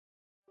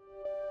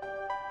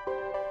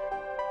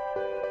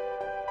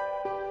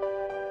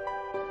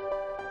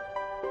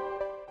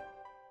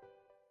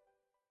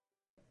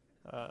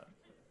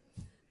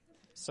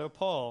So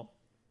Paul,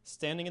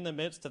 standing in the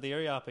midst of the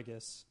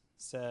Areopagus,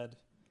 said,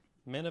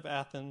 Men of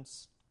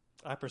Athens,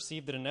 I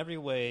perceive that in every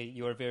way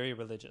you are very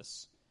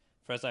religious.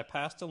 For as I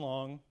passed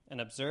along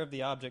and observed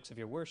the objects of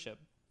your worship,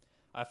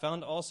 I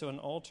found also an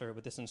altar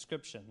with this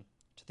inscription,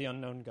 To the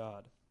unknown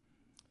God.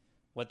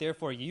 What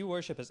therefore you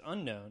worship as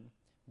unknown,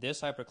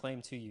 this I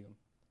proclaim to you.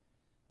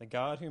 The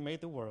God who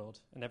made the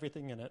world and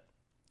everything in it,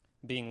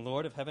 being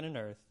Lord of heaven and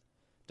earth,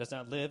 does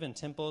not live in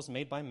temples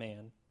made by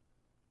man,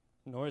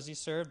 nor is he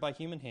served by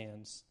human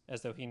hands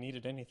as though he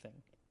needed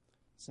anything,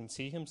 since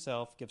he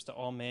himself gives to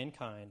all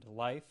mankind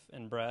life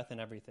and breath and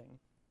everything.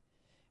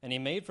 And he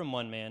made from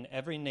one man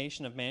every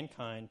nation of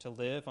mankind to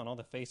live on all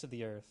the face of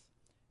the earth,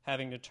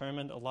 having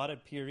determined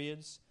allotted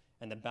periods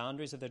and the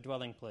boundaries of their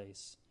dwelling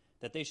place,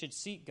 that they should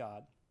seek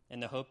God in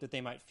the hope that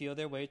they might feel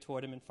their way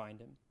toward him and find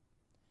him.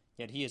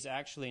 Yet he is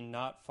actually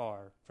not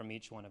far from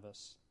each one of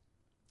us.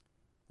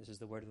 This is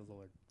the word of the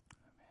Lord.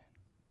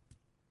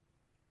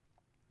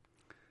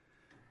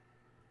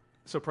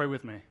 So pray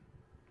with me.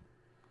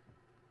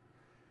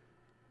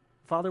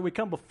 Father, we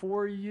come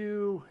before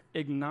you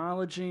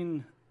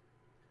acknowledging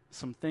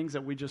some things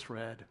that we just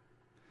read.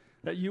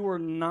 That you are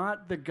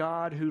not the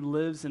God who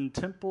lives in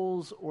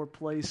temples or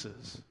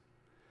places.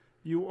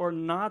 You are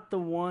not the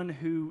one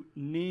who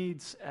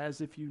needs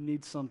as if you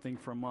need something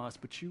from us,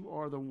 but you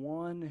are the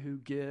one who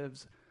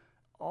gives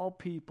all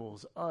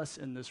peoples, us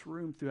in this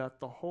room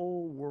throughout the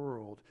whole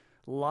world,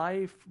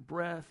 life,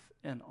 breath,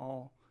 and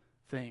all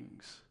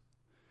things.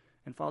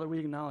 And Father, we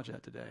acknowledge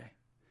that today.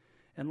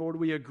 And Lord,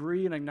 we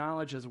agree and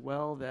acknowledge as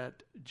well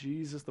that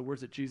Jesus, the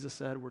words that Jesus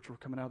said, which were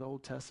coming out of the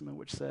Old Testament,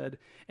 which said,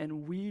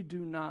 and we do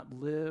not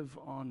live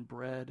on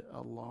bread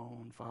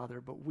alone,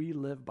 Father, but we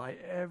live by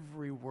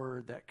every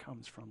word that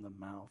comes from the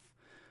mouth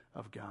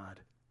of God.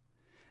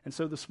 And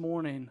so this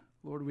morning,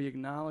 Lord, we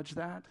acknowledge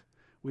that.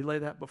 We lay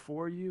that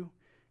before you.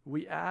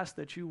 We ask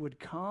that you would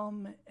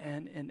come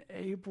and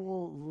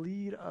enable,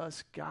 lead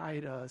us,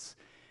 guide us,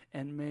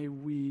 and may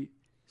we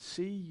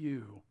see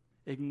you,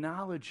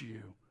 acknowledge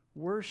you,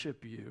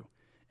 worship you,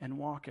 and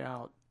walk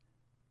out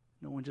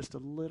knowing just a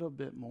little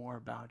bit more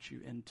about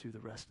you into the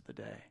rest of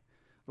the day.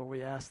 Lord,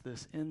 we ask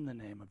this in the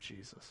name of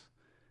Jesus.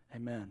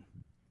 Amen.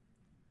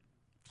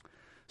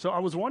 So I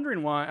was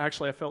wondering why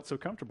actually I felt so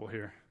comfortable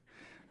here,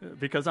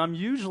 because I'm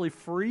usually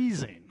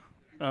freezing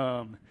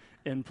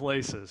in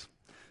places.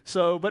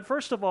 So, but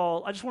first of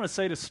all, I just want to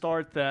say to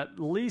start that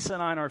Lisa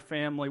and I and our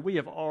family, we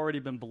have already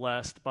been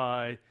blessed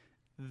by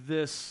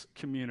this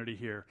community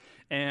here.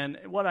 And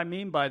what I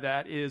mean by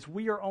that is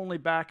we are only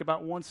back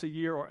about once a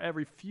year or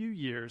every few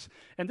years.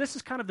 And this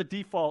is kind of the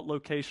default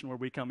location where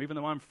we come. Even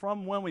though I'm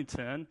from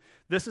Wilmington,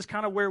 this is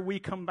kind of where we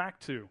come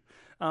back to.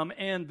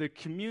 And the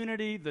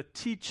community, the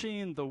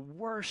teaching, the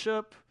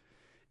worship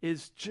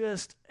is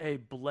just a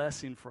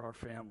blessing for our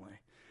family.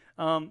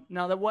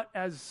 Now,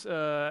 as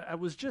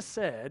was just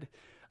said,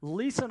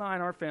 Lisa and I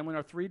and our family, and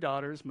our three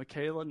daughters,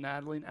 Michaela,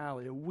 Natalie, and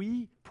Alia,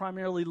 we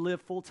primarily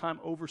live full-time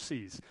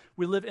overseas.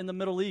 We live in the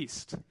Middle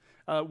East.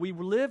 We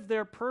live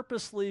there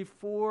purposely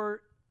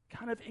for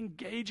kind of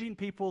engaging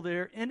people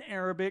there in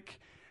Arabic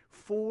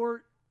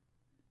for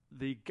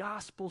the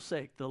gospel's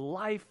sake, the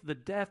life, the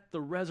death, the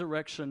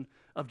resurrection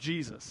of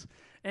Jesus.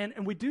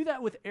 And we do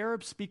that with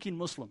Arab-speaking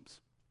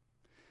Muslims.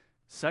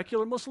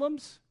 Secular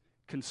Muslims,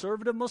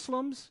 conservative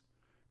Muslims,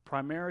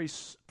 primarily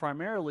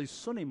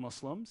Sunni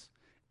Muslims,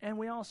 and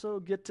we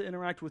also get to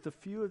interact with a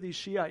few of these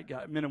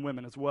Shiite men and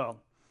women as well.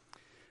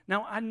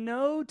 Now, I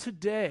know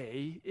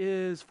today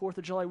is 4th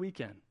of July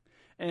weekend.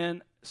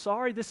 And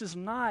sorry, this is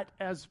not,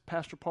 as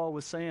Pastor Paul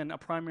was saying,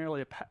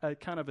 primarily a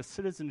kind of a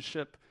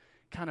citizenship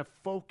kind of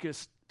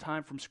focused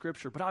time from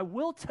Scripture. But I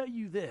will tell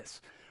you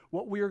this.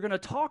 What we are going to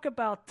talk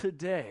about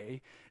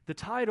today, the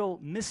title,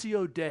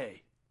 Missio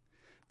Dei,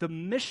 the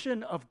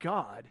mission of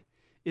God,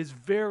 is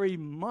very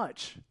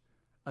much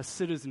a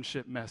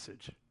citizenship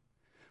message.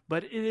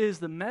 But it is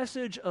the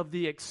message of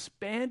the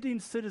expanding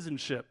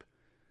citizenship,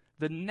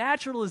 the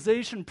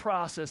naturalization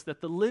process that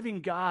the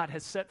living God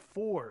has set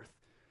forth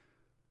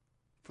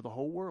for the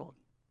whole world,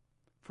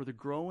 for the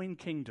growing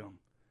kingdom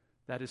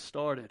that is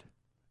started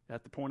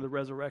at the point of the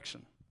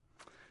resurrection.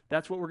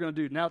 That's what we're going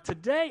to do. Now,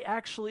 today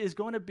actually is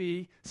going to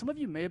be, some of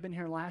you may have been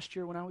here last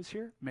year when I was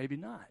here, maybe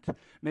not.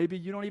 Maybe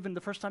you don't even, the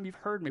first time you've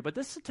heard me. But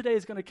today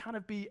is going to kind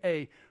of be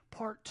a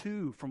part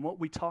 2 from what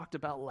we talked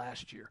about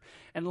last year.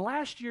 And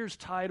last year's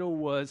title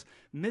was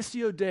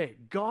Missio Dei,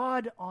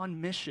 God on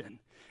Mission.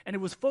 And it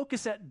was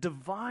focused at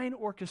divine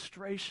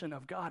orchestration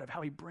of God, of how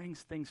he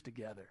brings things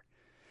together.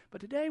 But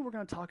today we're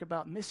going to talk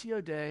about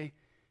Missio Dei,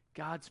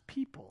 God's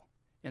people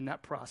in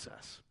that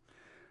process.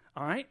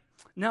 All right?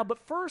 Now, but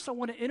first I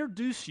want to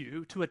introduce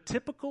you to a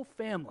typical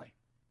family,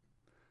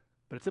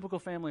 but a typical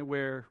family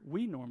where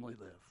we normally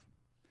live.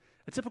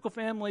 A typical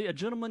family, a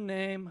gentleman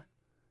named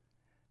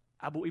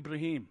Abu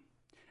Ibrahim.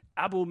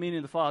 Abu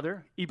meaning the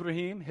father,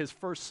 Ibrahim, his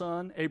first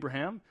son,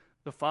 Abraham,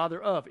 the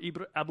father of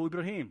Abu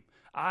Ibrahim.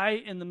 I,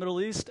 in the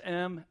Middle East,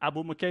 am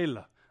Abu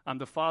Michaela. I'm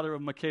the father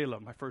of Michaela,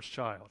 my first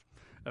child.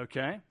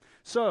 Okay?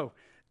 So,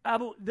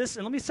 and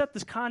let me set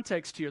this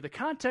context here. The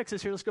context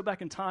is here. Let's go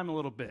back in time a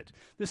little bit.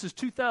 This is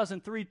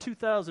 2003,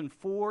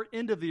 2004,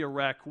 end of the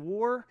Iraq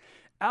War.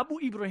 Abu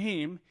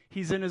Ibrahim,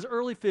 he's in his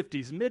early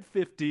 50s,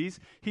 mid-50s.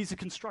 He's a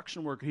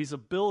construction worker. He's a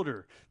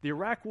builder. The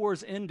Iraq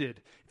War's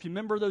ended. If you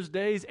remember those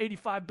days,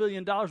 $85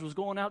 billion was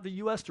going out to the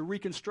U.S. to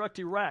reconstruct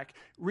Iraq.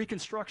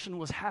 Reconstruction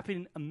was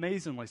happening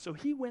amazingly. So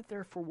he went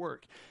there for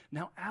work.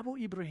 Now, Abu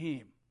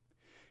Ibrahim,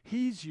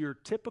 he's your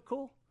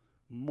typical,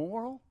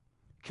 moral,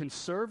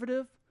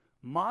 conservative,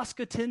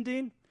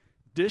 mosque-attending,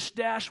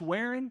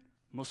 dish-dash-wearing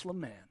Muslim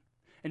man.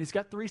 And he's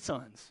got 3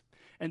 sons.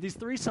 And these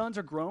 3 sons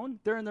are grown.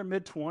 They're in their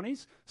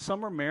mid-20s.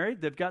 Some are married.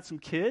 They've got some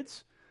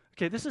kids.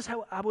 Okay, this is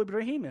how Abu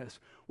Ibrahim is.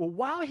 Well,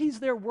 while he's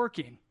there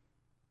working,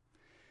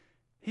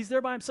 he's there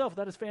by himself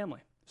without his family.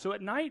 So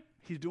at night,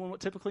 he's doing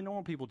what typically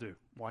normal people do,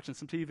 watching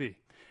some TV.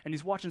 And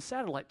he's watching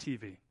satellite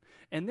TV.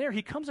 And there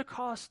he comes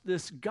across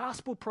this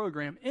gospel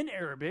program in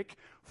Arabic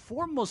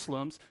for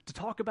Muslims to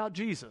talk about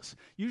Jesus.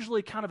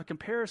 Usually kind of a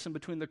comparison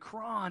between the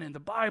Quran and the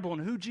Bible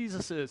and who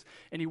Jesus is.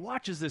 And he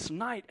watches this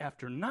night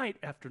after night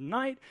after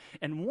night.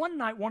 And one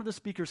night, one of the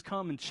speakers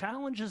come and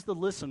challenges the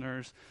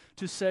listeners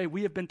to say,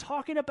 we have been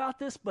talking about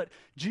this, but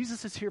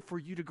Jesus is here for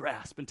you to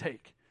grasp and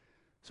take.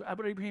 So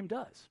Abu Ibrahim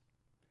does.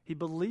 He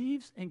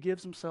believes and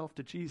gives himself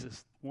to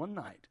Jesus one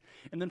night.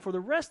 And then for the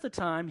rest of the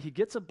time, he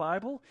gets a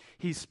Bible.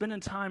 He's spending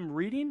time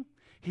reading.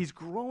 He's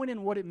growing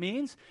in what it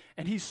means,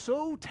 and he's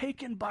so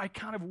taken by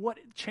kind of what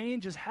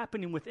change is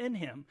happening within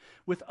him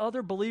with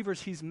other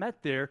believers he's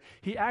met there,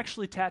 he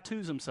actually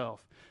tattoos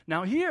himself.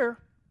 Now here,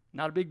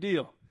 not a big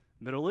deal.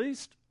 Middle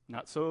East,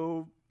 not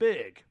so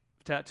big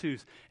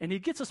tattoos. And he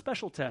gets a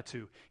special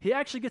tattoo. He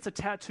actually gets a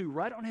tattoo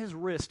right on his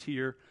wrist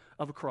here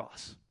of a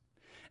cross.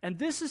 And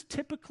this is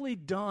typically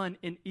done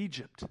in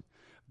Egypt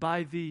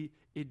by the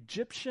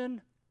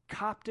Egyptian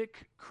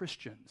Coptic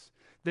Christians.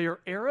 They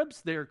are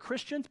Arabs, they are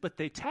Christians, but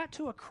they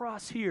tattoo a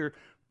cross here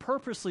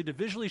purposely to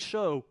visually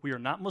show we are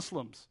not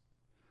Muslims.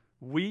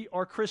 We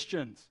are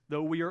Christians,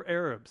 though we are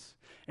Arabs.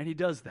 And he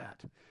does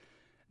that.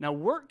 Now,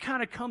 work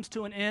kind of comes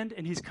to an end,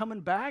 and he's coming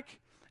back,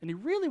 and he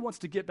really wants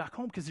to get back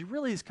home because he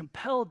really is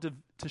compelled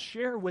to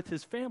share with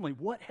his family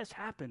what has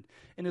happened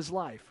in his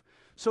life.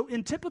 So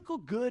in typical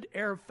good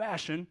Arab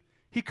fashion,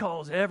 he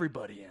calls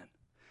everybody in.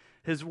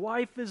 His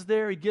wife is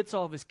there. He gets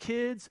all of his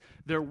kids,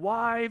 their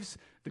wives,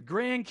 the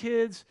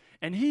grandkids,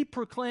 and he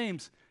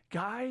proclaims,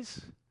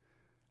 guys,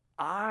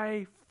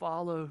 I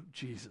follow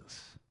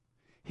Jesus.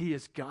 He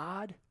is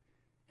God,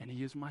 and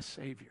he is my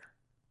Savior.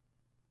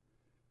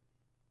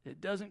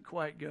 It doesn't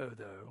quite go,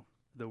 though,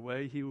 the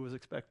way he was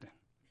expecting.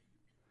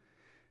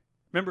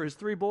 Remember, his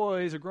 3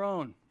 boys are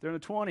grown. They're in their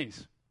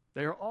 20s.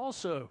 They are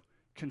also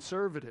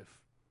conservative,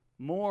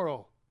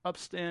 moral,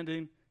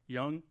 upstanding,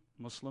 young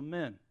Muslim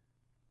men.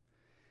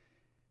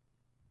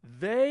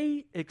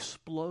 They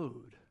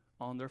explode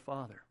on their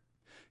father.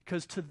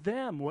 Because to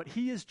them, what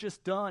he has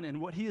just done and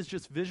what he has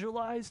just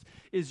visualized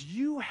is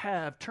you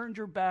have turned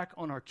your back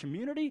on our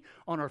community,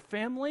 on our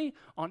family,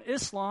 on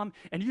Islam,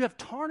 and you have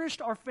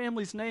tarnished our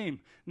family's name,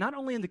 not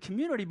only in the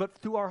community, but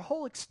through our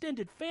whole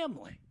extended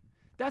family.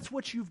 That's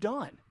what you've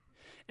done.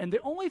 And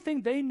the only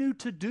thing they knew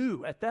to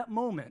do at that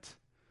moment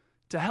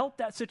to help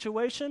that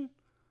situation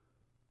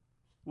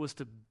was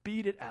to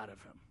beat it out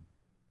of him.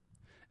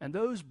 And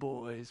those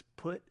boys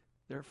put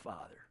their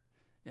father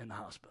in the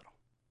hospital.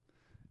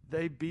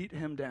 They beat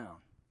him down.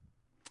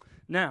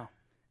 Now,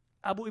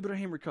 Abu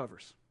Ibrahim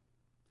recovers.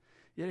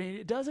 Yet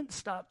he doesn't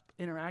stop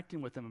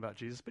interacting with them about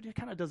Jesus, but he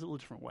kind of does it a little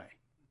different way,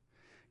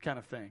 kind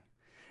of thing.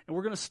 And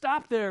we're going to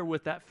stop there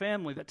with that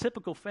family, that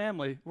typical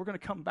family. We're going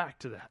to come back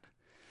to that.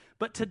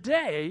 But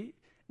today,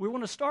 we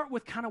want to start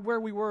with kind of where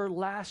we were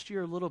last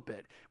year a little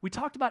bit. We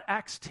talked about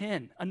Acts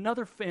 10,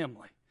 another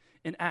family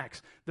in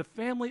Acts, the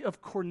family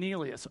of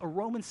Cornelius, a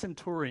Roman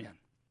centurion,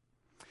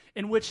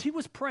 in which he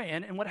was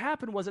praying, and what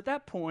happened was at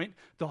that point,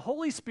 the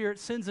Holy Spirit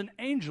sends an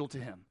angel to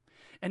him.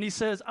 And he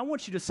says, I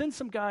want you to send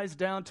some guys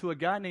down to a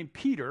guy named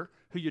Peter,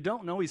 who you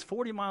don't know, he's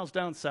 40 miles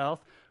down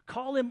south.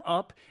 Call him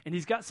up, and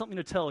he's got something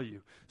to tell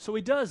you. So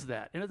he does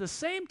that. And at the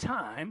same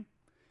time,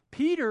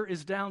 Peter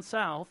is down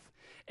south,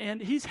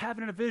 and he's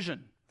having a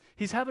vision.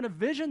 He's having a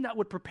vision that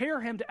would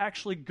prepare him to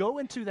actually go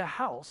into the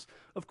house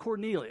of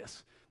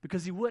Cornelius,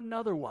 because he wouldn't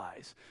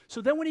otherwise. So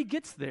then when he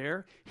gets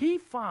there, he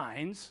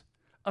finds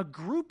a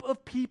group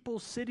of people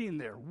sitting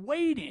there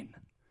waiting,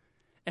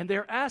 and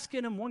they're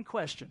asking him one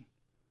question.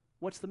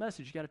 What's the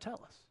message you got to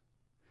tell us?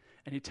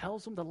 And he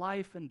tells them the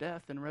life and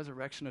death and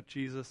resurrection of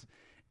Jesus,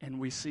 and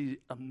we see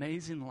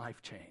amazing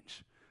life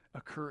change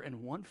occur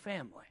in one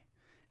family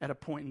at a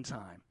point in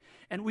time.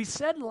 And we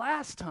said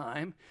last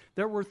time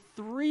there were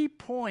 3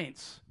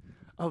 points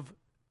of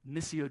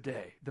Missio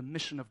Dei, the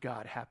mission of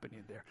God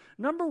happening there.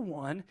 Number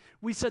 1,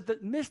 we said that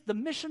the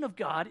mission of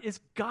God is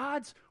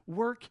God's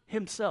work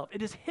himself.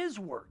 It is his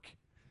work.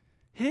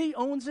 He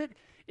owns it.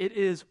 It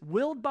is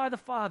willed by the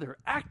Father,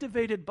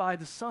 activated by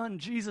the Son,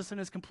 Jesus, in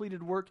his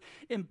completed work,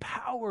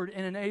 empowered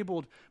and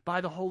enabled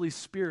by the Holy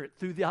Spirit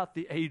throughout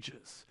the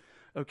ages.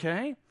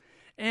 Okay?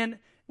 And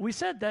we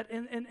said that,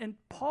 and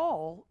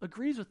Paul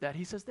agrees with that.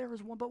 He says there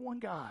is one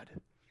God,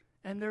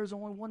 and there is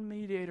only one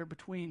mediator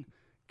between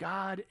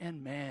God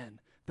and man,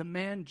 the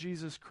man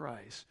Jesus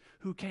Christ,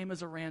 who came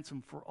as a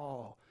ransom for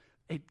all,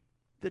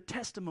 the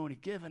testimony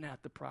given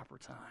at the proper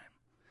time.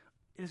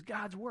 It is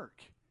God's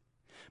work.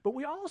 But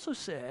we also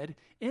said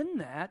in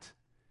that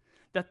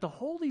the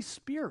Holy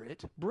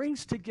Spirit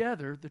brings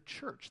together the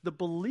church, the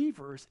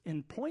believers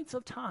in points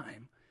of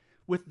time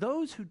with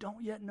those who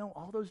don't yet know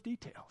all those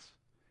details,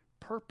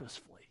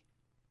 purposefully.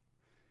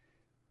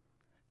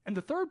 And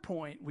the third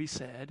point we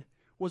said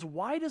was,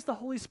 why does the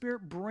Holy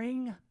Spirit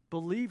bring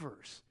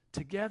believers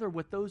together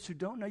with those who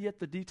don't know yet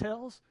the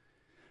details?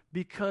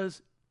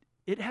 Because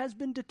it has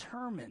been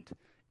determined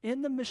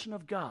in the mission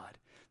of God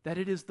that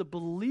it is the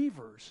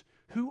believers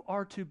who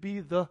are to be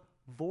the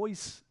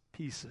voice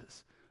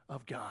pieces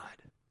of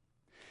God.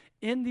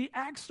 In the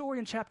Acts story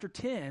in chapter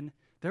 10,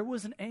 there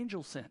was an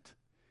angel sent.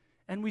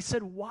 And we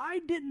said, why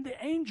didn't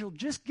the angel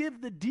just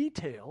give the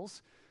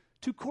details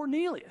to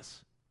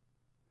Cornelius?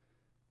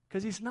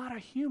 Because he's not a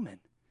human,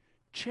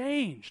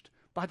 changed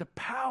by the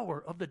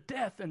power of the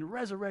death and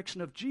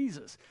resurrection of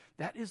Jesus.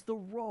 That is the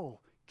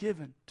role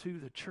given to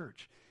the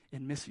church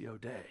in Missio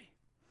Dei.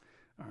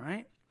 All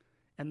right?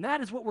 And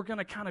that is what we're going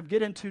to kind of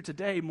get into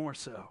today more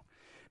so.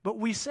 But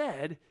we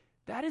said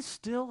that is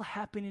still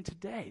happening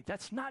today.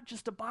 That's not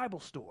just a Bible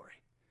story.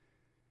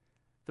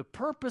 The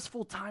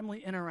purposeful,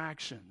 timely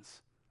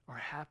interactions are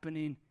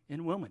happening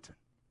in Wilmington.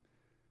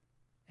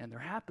 And they're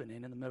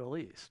happening in the Middle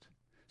East.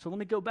 So let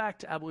me go back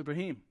to Abu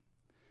Ibrahim.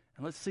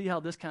 And let's see how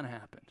this kind of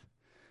happened.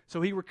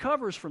 So he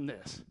recovers from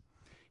this.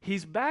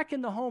 He's back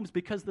in the homes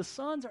because the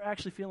sons are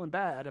actually feeling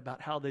bad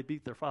about how they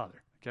beat their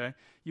father. Okay,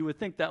 you would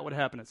think that would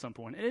happen at some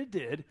point, and it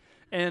did.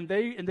 And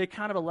they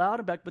kind of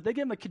allowed him back, but they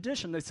gave him a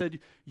condition. They said,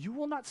 "You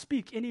will not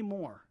speak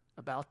anymore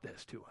about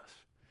this to us."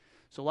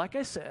 So, like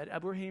I said,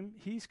 Ibrahim,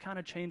 he's kind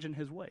of changing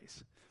his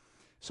ways.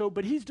 So,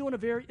 but he's doing a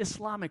very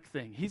Islamic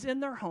thing. He's in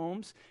their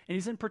homes, and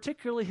he's in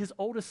particularly his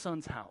oldest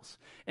son's house.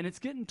 And it's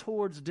getting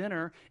towards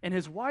dinner, and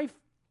his wife,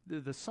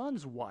 the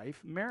son's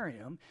wife,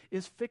 Miriam,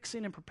 is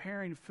fixing and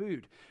preparing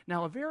food.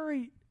 Now, a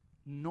very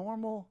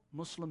normal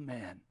Muslim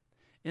man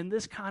in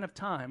this kind of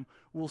time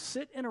will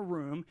sit in a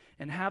room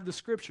and have the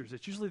scriptures.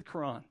 It's usually the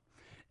Quran.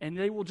 And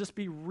they will just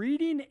be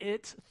reading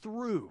it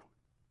through,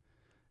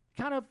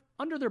 kind of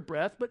under their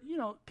breath, but, you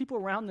know, people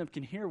around them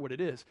can hear what it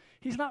is.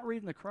 He's not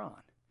reading the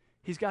Quran.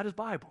 He's got his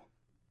Bible.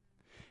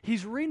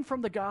 He's reading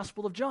from the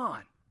Gospel of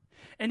John.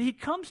 And he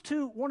comes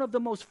to one of the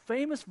most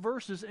famous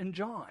verses in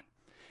John.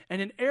 And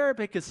in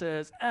Arabic it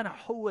says, "Ana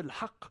huwa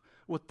al-haq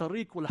wa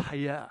tariq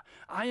wal-haya."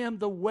 I am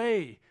the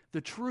way,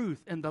 the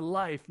truth, and the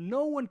life.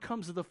 No one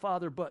comes to the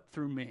Father but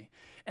through me.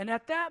 And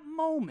at that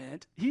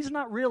moment, he's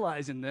not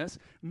realizing this.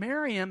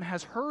 Miriam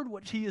has heard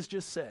what he has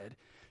just said.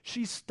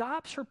 She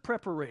stops her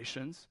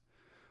preparations,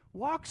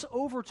 walks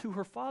over to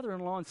her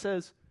father-in-law and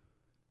says,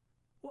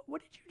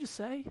 what did you just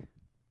say?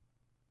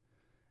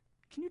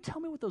 Can you tell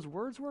me what those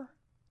words were?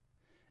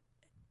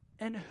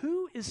 And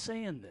who is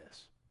saying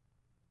this?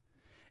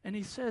 And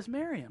he says,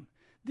 Miriam,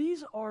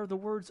 these are the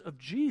words of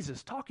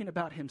Jesus talking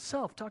about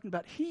himself, talking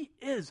about he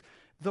is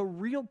the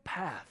real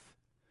path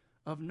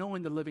of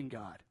knowing the living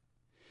God.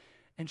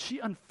 And she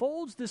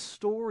unfolds this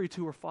story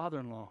to her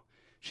father-in-law.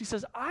 She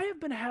says, I have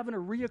been having a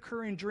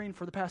reoccurring dream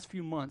for the past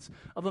few months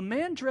of a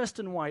man dressed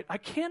in white. I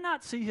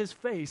cannot see his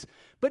face,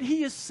 but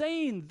he is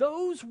saying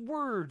those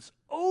words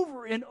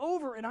over and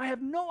over, and I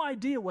have no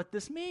idea what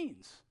this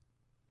means.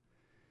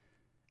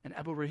 And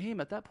Abu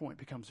Rahim at that point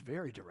becomes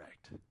very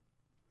direct.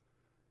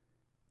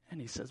 And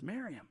he says,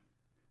 Miriam,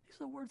 these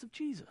are the words of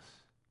Jesus.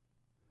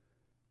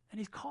 And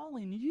he's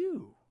calling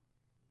you.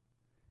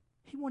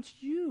 He wants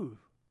you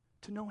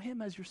to know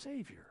him as your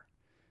Savior,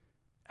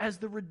 as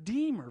the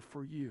Redeemer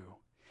for you.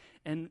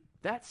 And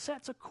that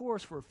sets a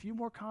course for a few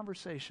more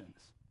conversations.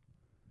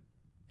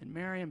 And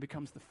Miriam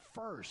becomes the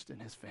first in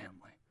his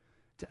family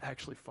to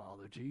actually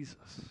follow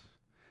Jesus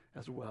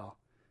as well.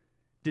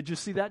 Did you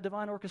see that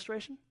divine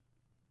orchestration?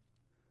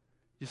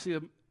 You see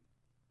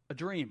a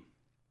dream,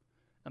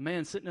 a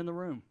man sitting in the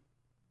room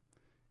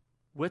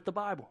with the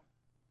Bible,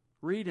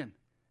 reading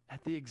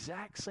at the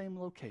exact same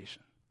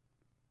location.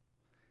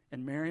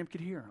 And Miriam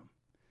could hear him,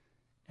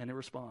 and it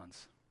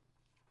responds.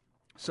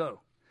 So,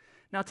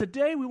 now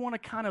today we want to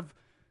kind of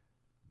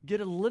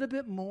get a little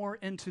bit more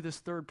into this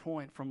third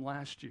point from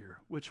last year,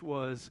 which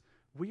was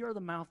we are the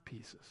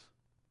mouthpieces.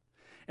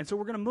 And so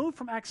we're going to move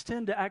from Acts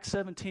 10 to Acts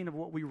 17 of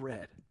what we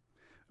read,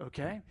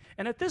 okay?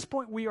 And at this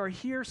point we are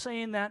here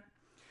saying that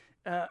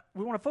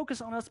we want to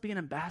focus on us being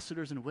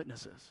ambassadors and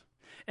witnesses.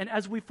 And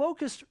as we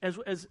focus,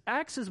 as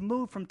Acts has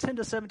moved from 10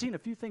 to 17, a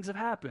few things have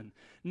happened.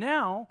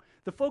 Now,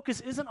 the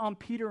focus isn't on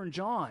Peter and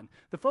John.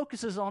 The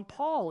focus is on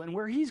Paul and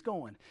where he's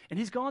going. And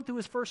he's gone through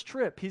his first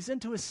trip. He's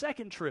into his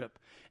second trip.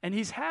 And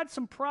he's had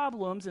some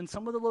problems in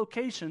some of the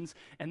locations,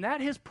 and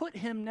that has put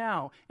him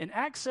now in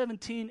Acts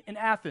 17 in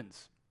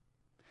Athens.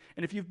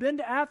 And if you've been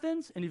to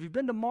Athens, and if you've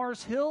been to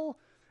Mars Hill,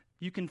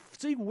 you can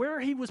see where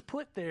he was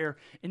put there,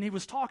 and he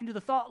was talking to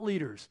the thought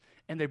leaders.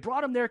 And they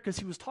brought him there because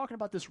he was talking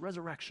about this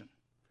resurrection.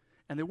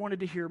 and they wanted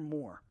to hear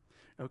more.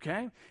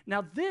 Okay?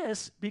 Now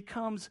this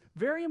becomes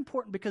very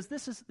important because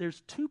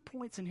there's 2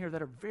 points in here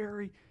that are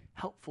very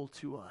helpful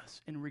to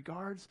us in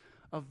regards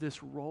of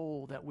this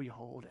role that we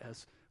hold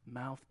as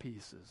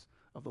mouthpieces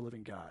of the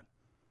living God.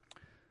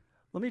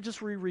 Let me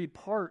just reread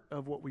part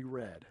of what we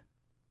read.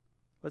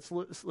 Let's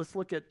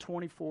look at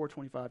 24,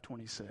 25,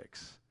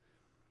 26.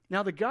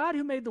 Now the God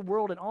who made the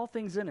world and all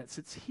things in it,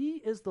 since he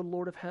is the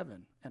Lord of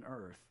heaven and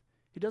earth,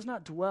 he does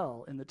not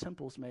dwell in the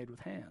temples made with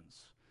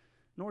hands,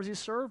 nor is he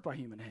served by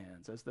human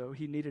hands as though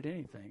he needed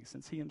anything,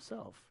 since he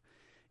himself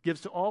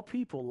gives to all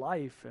people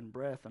life and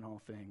breath and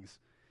all things.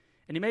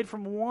 And he made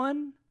from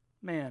one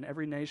man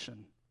every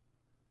nation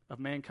of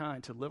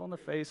mankind to live on the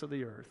face of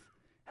the earth,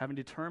 having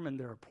determined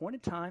their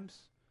appointed times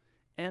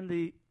and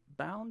the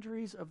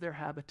boundaries of their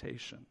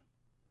habitation.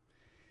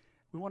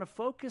 We want to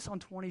focus on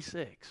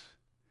 26.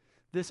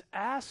 This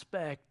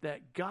aspect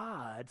that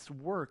God's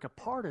work, a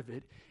part of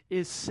it,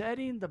 is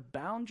setting the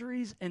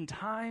boundaries and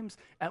times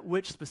at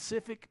which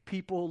specific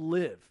people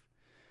live.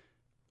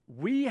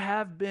 We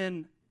have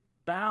been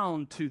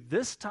bound to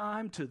this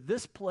time, to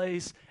this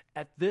place,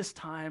 at this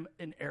time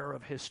and era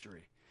of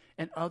history.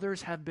 And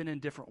others have been in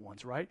different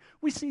ones, right?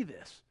 We see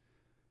this.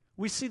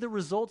 We see the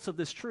results of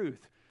this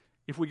truth.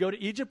 If we go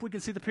to Egypt, we can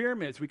see the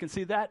pyramids. We can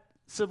see that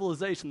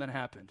civilization that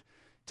happened.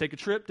 Take a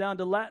trip down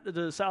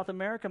to South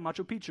America,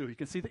 Machu Picchu. You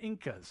can see the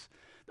Incas.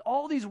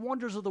 All these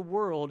wonders of the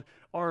world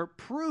are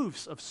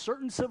proofs of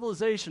certain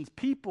civilizations,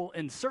 people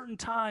in certain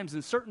times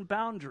and certain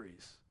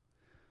boundaries.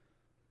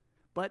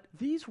 But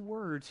these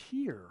words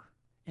here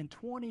in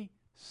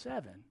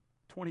 27,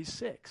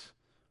 26,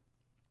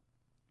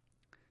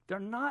 they're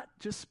not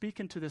just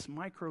speaking to this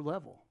macro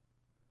level,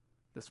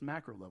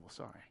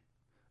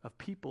 of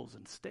peoples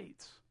and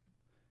states.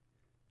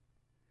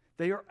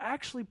 They are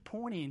actually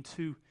pointing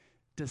to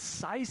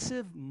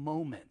decisive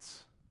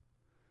moments,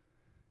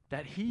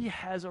 that he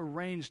has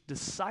arranged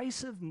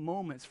decisive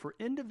moments for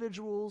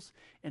individuals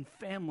and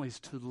families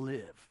to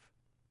live,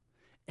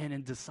 and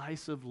in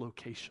decisive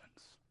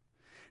locations.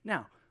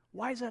 Now,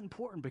 why is that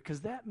important?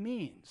 Because that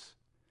means,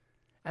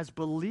 as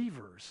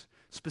believers,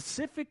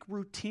 specific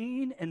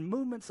routine and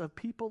movements of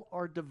people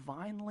are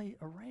divinely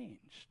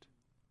arranged.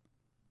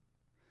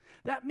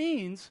 That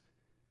means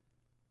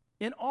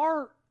in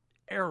our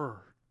era,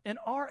 in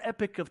our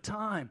epoch of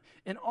time,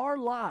 in our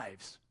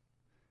lives,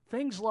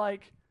 things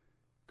like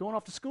going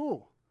off to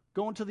school,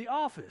 going to the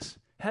office,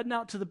 heading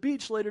out to the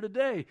beach later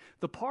today,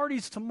 the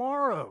parties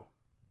tomorrow,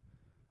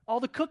 all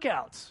the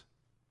cookouts,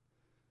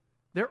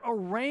 they're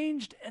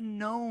arranged and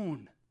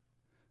known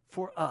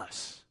for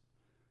us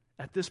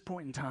at this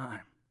point in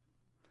time.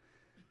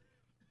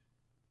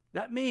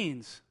 That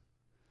means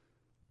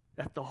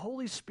that the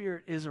Holy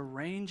Spirit is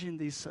arranging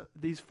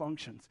these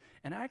functions.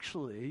 And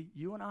actually,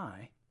 you and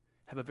I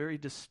have a very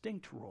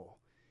distinct role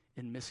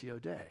in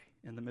Missio Dei,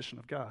 in the mission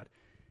of God,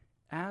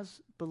 as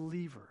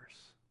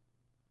believers.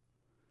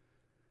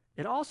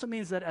 It also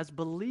means that as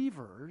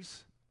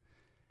believers,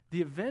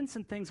 the events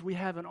and things we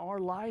have in our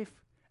life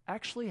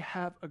actually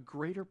have a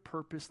greater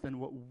purpose than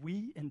what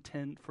we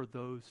intend for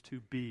those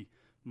to be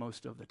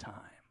most of the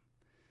time.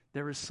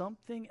 There is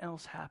something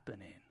else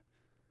happening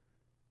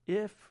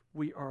if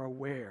we are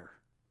aware.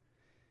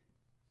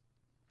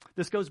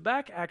 This goes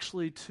back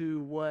actually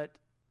to what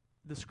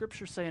the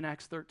scriptures say in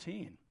Acts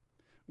 13,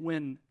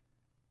 when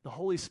the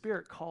Holy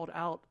Spirit called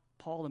out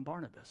Paul and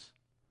Barnabas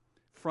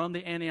from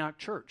the Antioch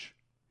church.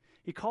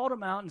 He called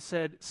them out and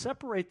said,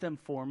 "Separate them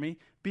for me,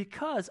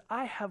 because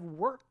I have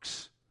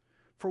works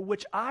for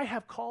which I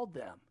have called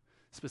them."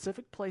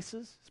 Specific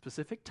places,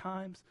 specific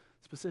times,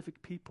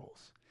 specific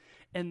peoples.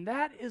 And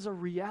that is a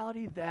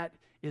reality that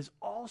is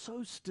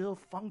also still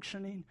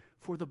functioning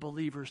for the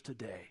believers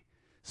today.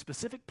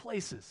 Specific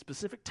places,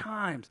 specific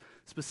times,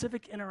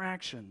 specific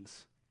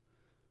interactions.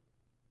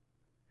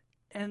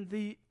 And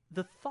the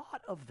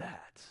thought of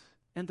that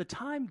and the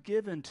time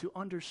given to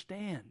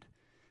understand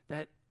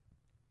that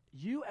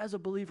you as a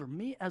believer,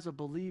 me as a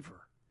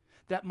believer,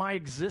 that my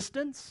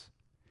existence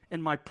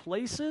and my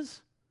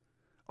places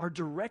are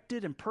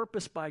directed and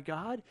purposed by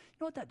God, you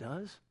know what that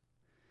does?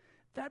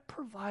 That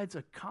provides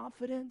a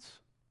confidence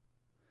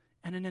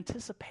and an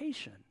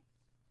anticipation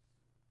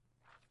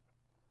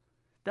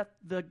that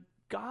the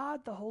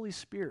God, the Holy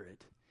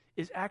Spirit,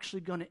 is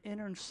actually going to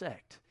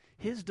intersect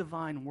his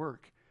divine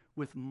work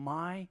with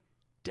my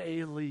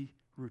daily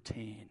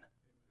routine.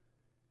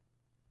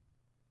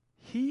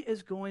 He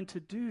is going to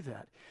do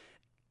that.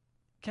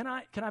 Can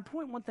I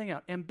point one thing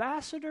out?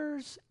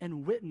 Ambassadors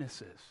and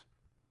witnesses.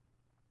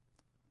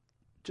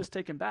 Just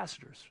take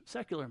ambassadors,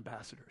 secular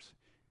ambassadors,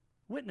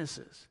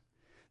 witnesses.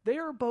 They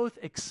are both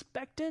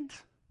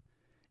expectant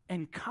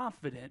and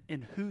confident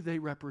in who they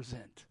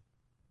represent.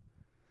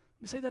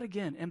 Let me say that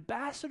again.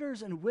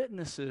 Ambassadors and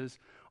witnesses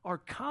are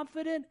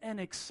confident and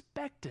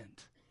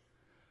expectant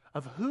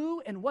of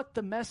who and what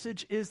the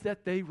message is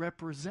that they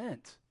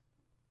represent.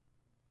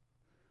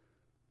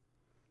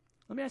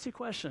 Let me ask you a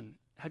question.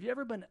 Have you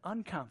ever been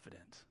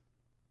unconfident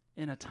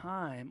in a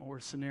time or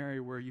a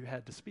scenario where you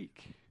had to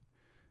speak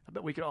I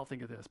bet we could all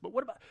think of this. But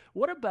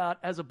what about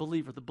as a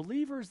believer, the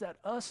believers that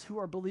us who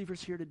are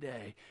believers here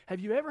today, have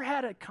you ever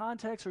had a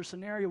context or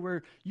scenario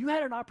where you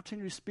had an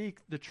opportunity to speak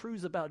the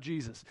truths about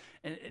Jesus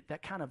and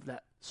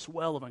that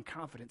swell of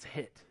unconfidence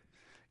hit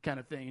kind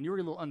of thing, and you were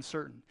a little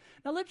uncertain?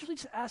 Now let's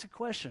just ask a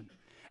question.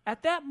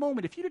 At that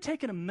moment, if you'd have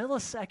taken a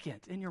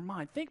millisecond in your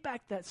mind, think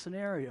back to that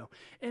scenario,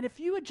 and if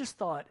you had just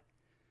thought,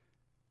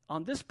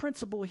 on this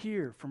principle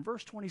here from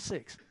verse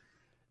 26,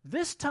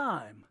 this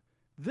time,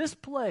 this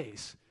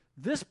place,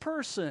 this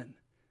person,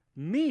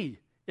 me,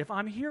 if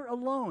I'm here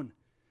alone,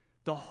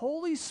 the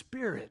Holy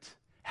Spirit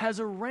has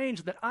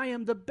arranged that I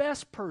am the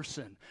best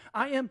person.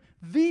 I am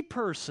the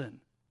person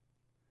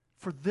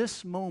for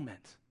this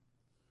moment.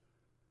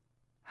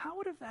 How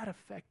would have that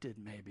affected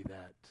maybe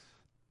that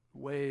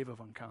wave of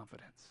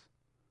unconfidence?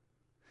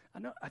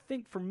 I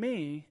think for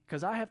me,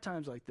 because I have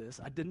times like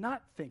this, I did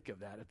not think of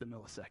that at the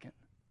millisecond.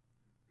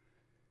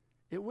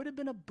 It would have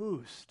been a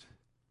boost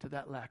to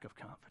that lack of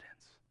confidence.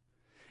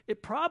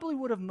 It probably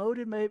would have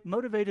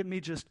motivated me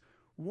just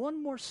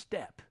one more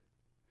step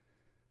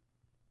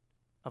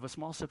of a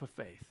small sip of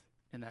faith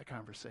in that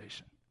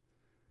conversation.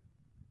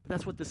 But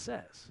that's what this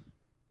says.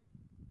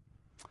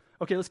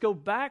 Okay, let's go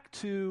back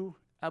to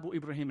Abu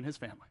Ibrahim and his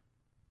family.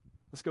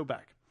 Let's go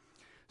back.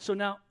 So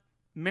now,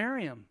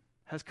 Miriam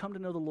has come to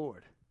know the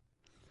Lord.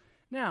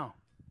 Now,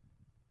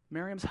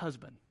 Miriam's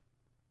husband,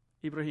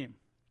 Ibrahim.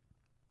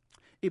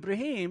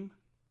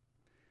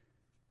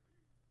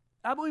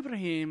 Abu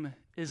Ibrahim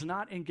is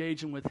not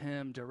engaging with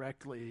him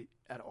directly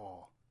at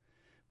all.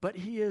 But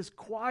he is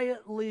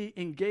quietly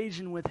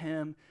engaging with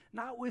him,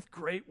 not with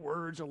great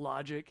words or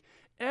logic.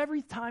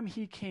 Every time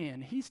he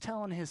can, he's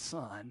telling his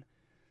son,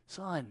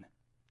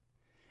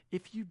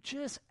 if you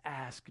just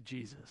ask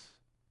Jesus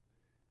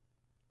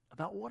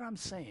about what I'm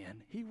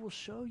saying, he will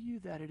show you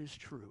that it is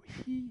true.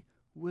 He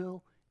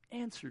will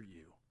answer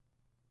you.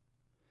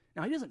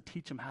 Now, he doesn't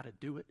teach him how to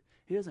do it.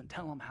 He doesn't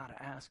tell him how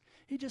to ask.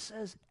 He just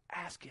says,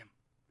 ask him,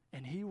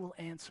 and he will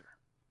answer.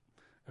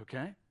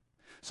 Okay?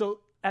 So,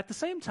 at the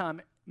same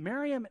time,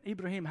 Miriam and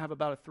Ibrahim have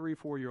about a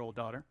 3-4-year-old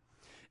daughter,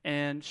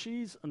 and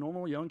she's a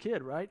normal young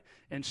kid, right?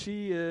 And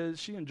she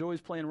enjoys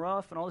playing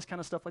rough and all this kind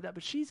of stuff like that.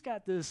 But she's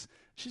got this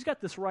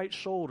right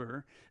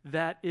shoulder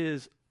that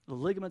is, the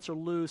ligaments are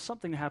loose,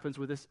 something happens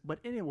with this. But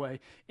anyway,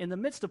 in the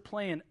midst of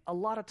playing, a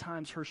lot of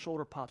times her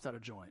shoulder pops out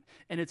of joint.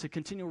 And it's a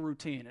continual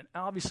routine. And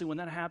obviously when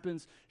that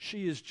happens,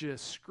 she is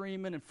just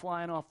screaming and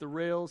flying off the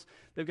rails.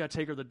 They've got to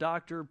take her to the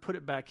doctor, put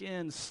it back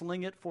in,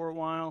 sling it for a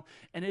while.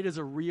 And it is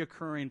a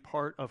reoccurring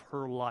part of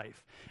her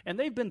life. And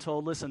they've been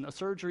told, listen, a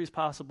surgery is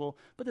possible,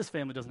 but this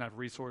family doesn't have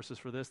resources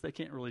for this. They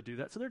can't really do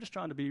that. So they're just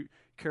trying to be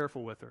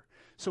careful with her.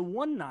 So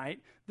one night,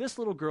 this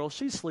little girl,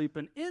 she's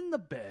sleeping in the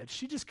bed.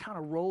 She just kind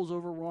of rolls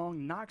over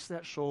wrong, knocks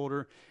that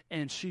shoulder,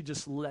 and she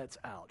just lets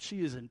out.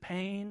 She is in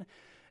pain.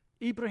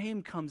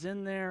 Ibrahim comes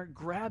in there,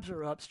 grabs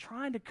her up,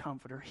 trying to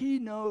comfort her. He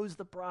knows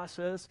the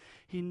process.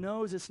 He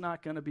knows it's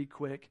not going to be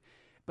quick.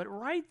 But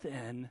right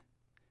then,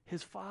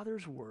 his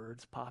father's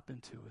words pop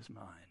into his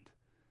mind.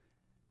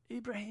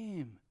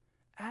 Ibrahim,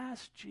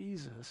 ask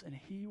Jesus, and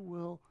he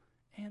will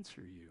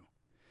answer you.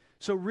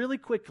 So really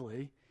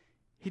quickly,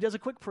 he does a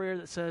quick prayer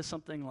that says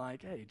something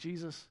like, hey,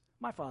 Jesus,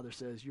 my father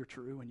says you're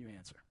true and you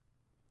answer.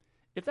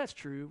 If that's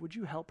true, would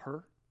you help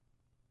her?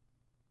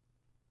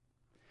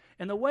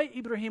 And the way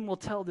Ibrahim will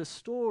tell this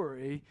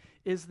story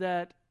is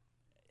that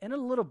in a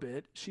little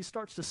bit, she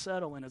starts to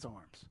settle in his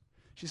arms.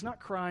 She's not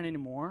crying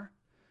anymore.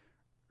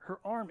 Her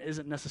arm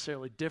isn't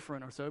necessarily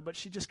different or so, but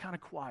she just kind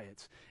of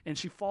quiets. And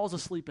she falls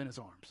asleep in his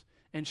arms.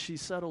 And she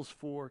settles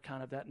for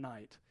kind of that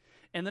night.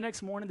 And the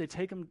next morning, they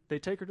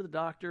take her to the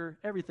doctor.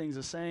 Everything's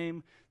the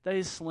same.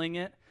 They sling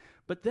it.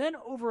 But then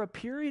over a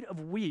period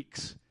of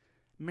weeks,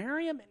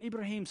 Miriam and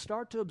Ibrahim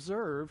start to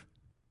observe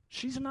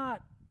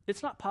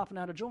it's not popping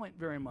out of joint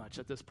very much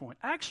at this point.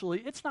 Actually,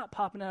 it's not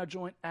popping out of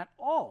joint at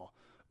all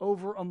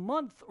over a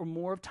month or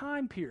more of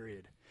time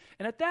period.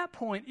 And at that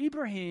point,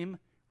 Ibrahim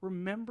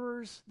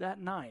remembers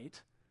that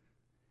night,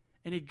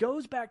 and he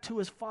goes back to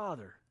his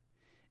father,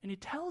 and he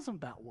tells him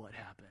about what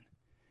happened.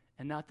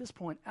 And now at this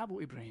point, Abu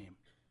Ibrahim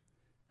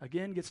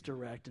again gets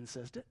direct and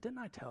says, didn't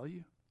I tell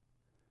you?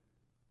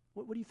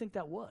 What do you think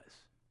that was?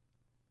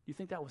 You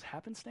think that was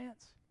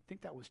happenstance? You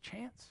think that was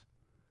chance?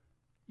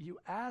 You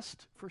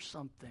asked for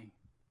something,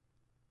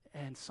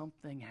 and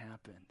something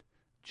happened.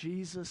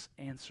 Jesus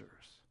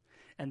answers.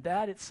 And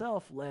that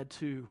itself led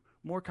to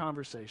more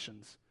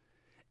conversations.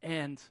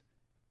 And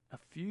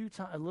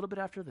a little bit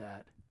after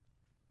that,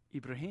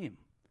 Ibrahim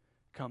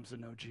comes to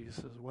know Jesus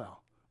as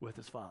well with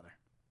his father.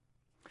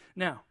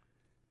 Now,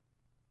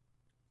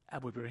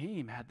 Abu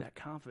Ibrahim had that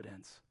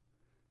confidence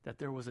that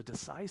there was a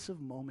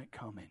decisive moment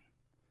coming,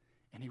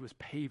 and he was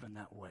paving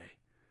that way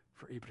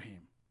for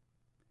Ibrahim.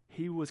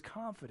 He was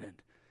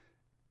confident,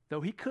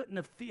 though he couldn't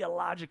have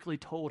theologically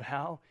told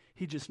how,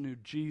 he just knew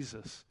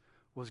Jesus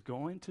was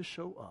going to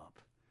show up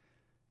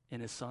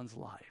in his son's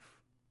life,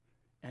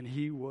 and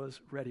he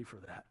was ready for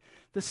that.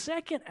 The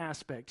second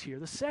aspect here,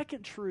 the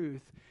second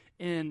truth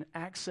in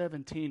Acts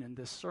 17 in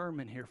this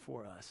sermon here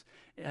for us,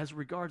 as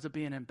regards of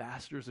being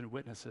ambassadors and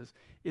witnesses,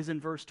 is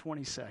in verse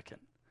 27.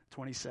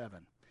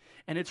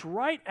 And it's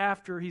right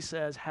after he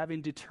says,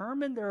 having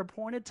determined their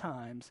appointed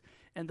times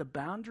and the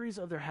boundaries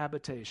of their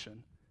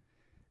habitation,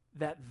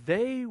 that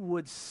they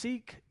would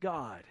seek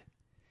God.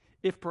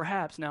 If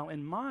perhaps, now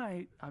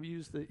I've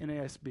used the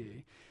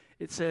NASB,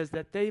 it says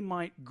that they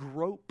might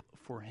grope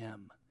for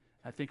him.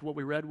 I think what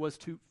we read was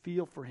to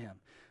feel for him,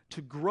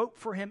 to grope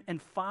for him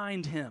and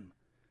find him,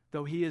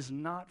 though he is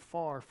not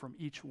far from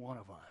each one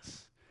of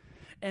us.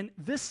 And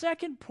this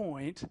second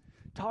point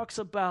talks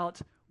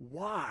about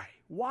why.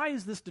 Why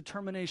is this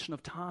determination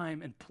of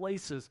time and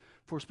places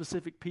for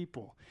specific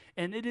people?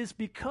 And it is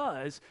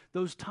because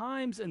those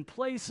times and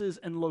places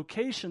and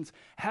locations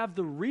have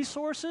the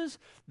resources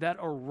that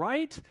are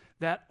right,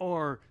 that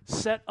are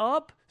set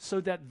up so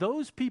that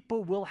those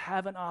people will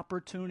have an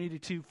opportunity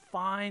to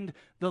find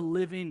the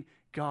living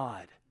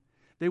God.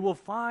 They will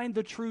find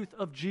the truth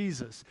of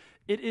Jesus.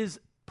 It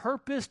is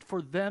purposed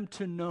for them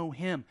to know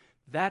him.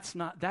 That's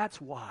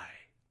why.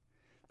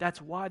 That's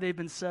why they've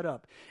been set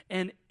up.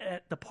 And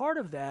the part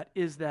of that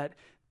is that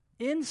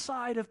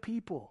inside of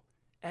people,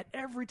 at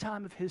every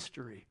time of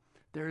history,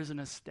 there is an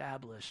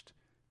established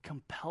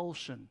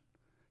compelling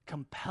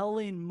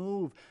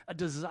move, a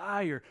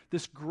desire.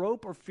 This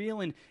grope or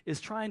feeling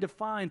is trying to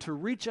find, to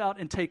reach out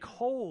and take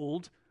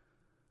hold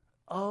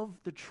of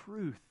the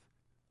truth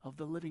of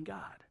the living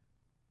God.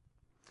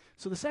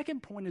 So the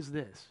second point is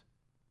this,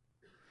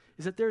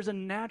 is that there's a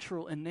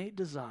natural, innate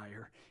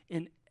desire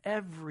in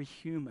every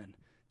human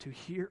to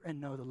hear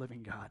and know the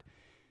living God.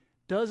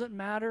 Doesn't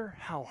matter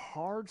how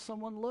hard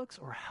someone looks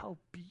or how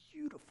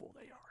beautiful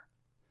they are,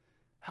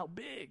 how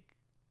big,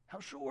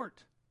 how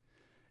short.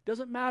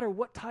 Doesn't matter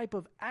what type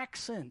of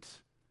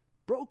accent,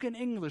 broken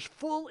English,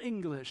 full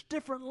English,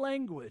 different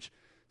language,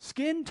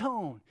 skin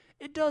tone.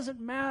 It doesn't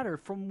matter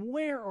from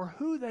where or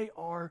who they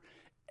are.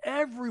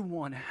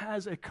 Everyone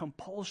has a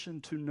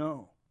compulsion to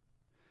know,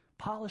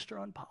 polished or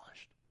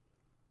unpolished.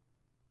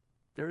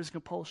 There is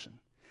compulsion.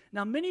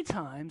 Now, many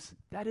times,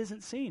 that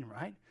isn't seen,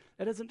 right?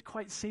 That doesn't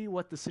quite see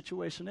what the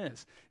situation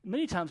is.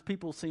 Many times,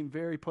 people seem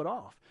very put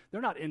off.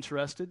 They're not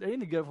interested. They need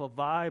to give a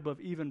vibe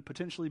of even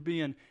potentially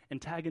being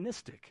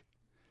antagonistic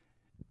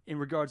in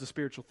regards to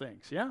spiritual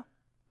things, yeah?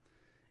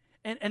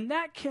 And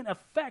that can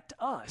affect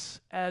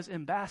us as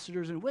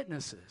ambassadors and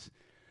witnesses.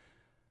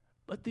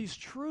 But these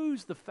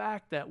truths, the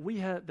fact that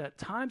that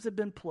times have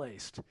been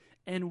placed,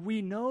 and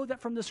we know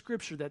that from the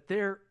Scripture that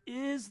there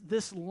is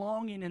this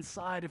longing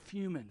inside of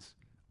humans,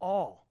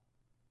 all,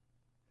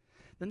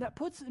 then that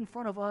puts in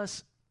front of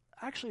us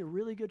actually a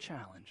really good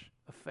challenge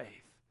of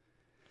faith.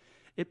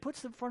 It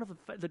puts in front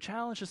of the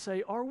challenge to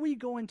say, are we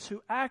going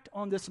to act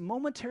on this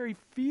momentary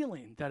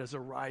feeling that is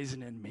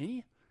arising in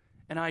me?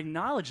 And I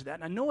acknowledge that,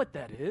 and I know what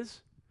that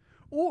is.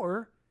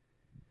 Or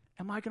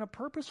am I going to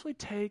purposefully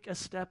take a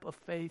step of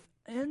faith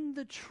in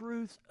the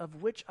truths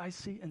of which I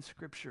see in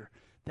Scripture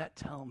that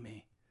tell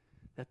me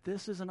that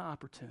this is an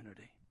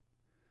opportunity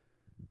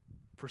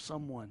for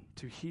someone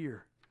to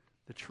hear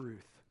the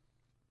truth?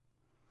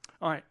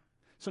 All right,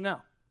 so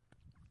now,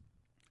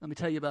 let me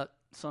tell you about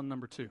son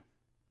number 2,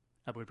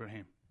 Abu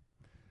Ibrahim.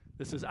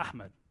 This is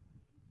Ahmed.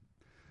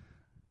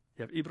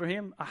 You have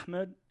Ibrahim,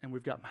 Ahmed, and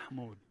we've got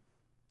Mahmoud.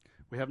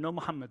 We have no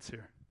Muhammads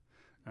here,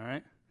 all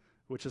right,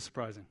 which is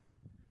surprising.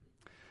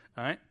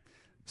 All right,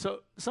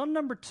 so son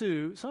number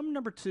two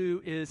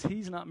is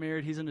he's not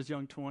married, he's in his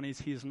young 20s,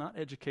 he's not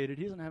educated,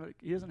 he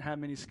doesn't have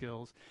many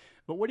skills,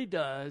 but what he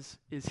does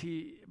is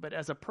but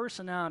as a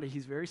personality,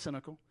 he's very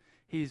cynical,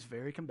 he's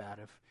very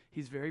combative,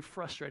 he's very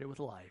frustrated with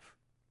life.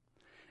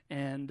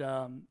 And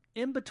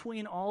in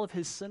between all of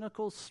his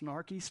cynical,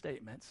 snarky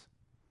statements,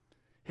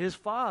 his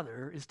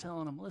father is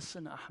telling him,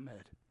 listen,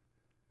 Ahmed,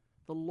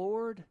 the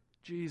Lord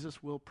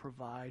Jesus will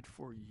provide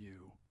for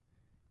you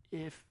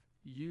if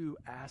you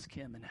ask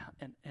him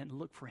and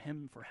look for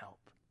him for help.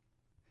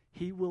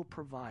 He will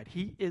provide.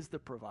 He is the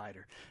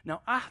provider.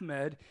 Now,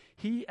 Ahmed,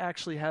 he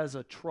actually has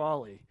a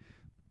trolley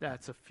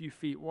that's a few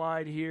feet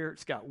wide here.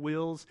 It's got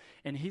wheels,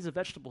 and he's a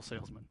vegetable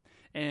salesman.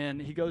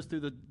 And he goes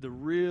through the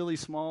really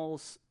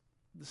small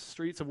the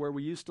streets of where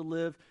we used to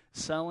live,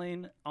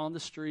 selling on the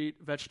street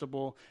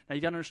vegetable. Now,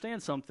 you got to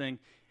understand something.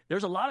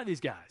 There's a lot of these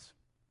guys.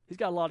 He's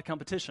got a lot of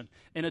competition.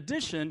 In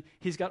addition,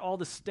 he's got all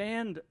the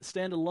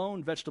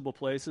standalone vegetable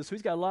places, so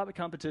he's got a lot of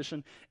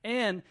competition,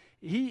 and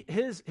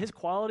his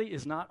quality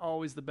is not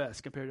always the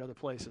best compared to other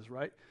places,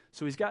 right?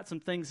 So he's got some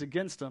things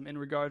against him in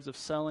regards of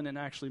selling and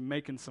actually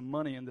making some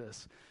money in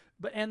this.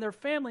 And their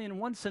family, in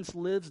one sense,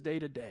 lives day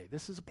to day.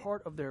 This is a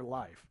part of their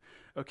life,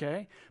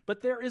 okay?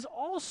 But there is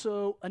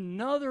also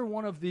another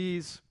one of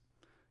these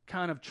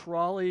kind of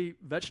trolley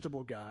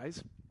vegetable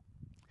guys,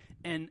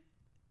 and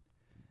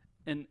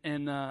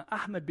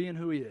Ahmed, being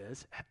who he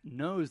is,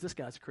 knows this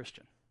guy's a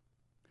Christian.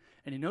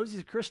 And he knows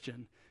he's a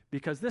Christian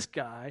because this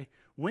guy,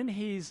 when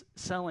he's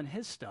selling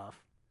his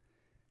stuff,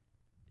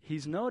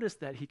 he's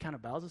noticed that he kind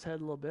of bows his head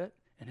a little bit,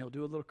 and he'll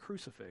do a little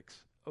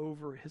crucifix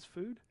over his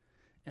food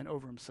and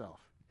over himself.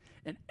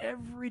 And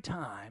every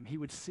time he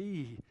would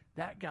see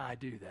that guy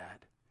do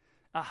that,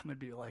 Ahmed would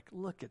be like,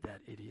 look at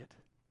that idiot.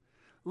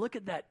 Look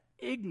at that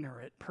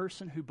ignorant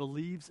person who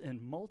believes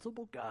in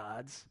multiple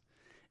gods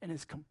and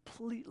is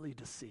completely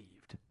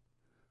deceived.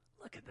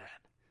 Look at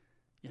that.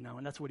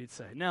 And that's what he'd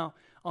say. Now,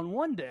 on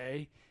one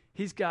day,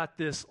 he's got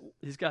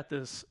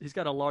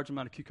a large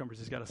amount of cucumbers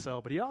he's got to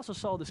sell, but he also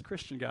saw this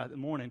Christian guy in the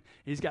morning.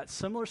 He's got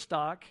similar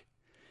stock,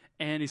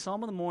 and he saw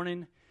him in the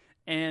morning,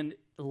 and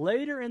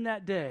later in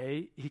that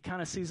day, he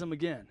kind of sees him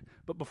again.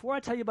 But before I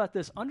tell you about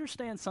this,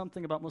 understand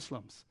something about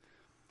Muslims.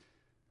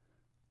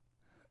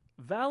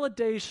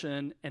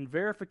 Validation and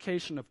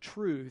verification of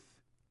truth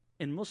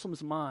in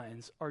Muslims'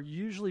 minds are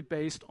usually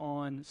based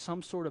on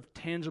some sort of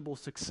tangible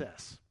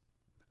success.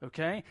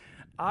 Okay?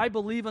 I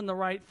believe in the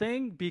right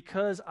thing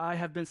because I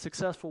have been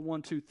successful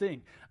 1, 2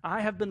 thing.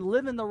 I have been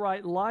living the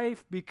right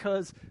life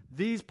because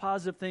these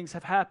positive things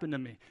have happened to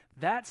me.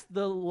 That's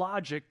the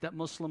logic that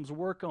Muslims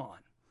work on.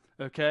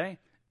 Okay?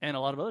 And a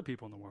lot of other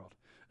people in the world.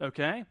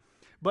 Okay?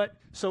 But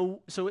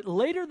so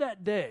later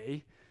that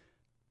day,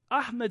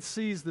 Ahmed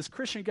sees this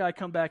Christian guy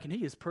come back and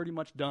he is pretty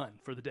much done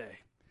for the day.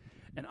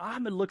 And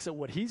Ahmed looks at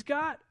what he's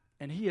got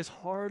and he has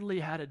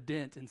hardly had a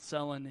dent in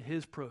selling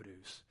his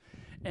produce.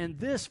 And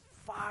this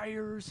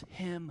fires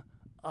him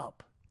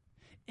up.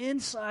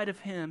 Inside of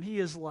him, he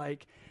is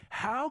like,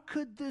 how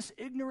could this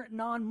ignorant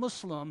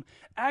non-Muslim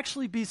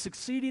actually be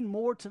succeeding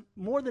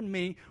more than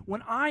me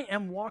when I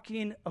am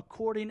walking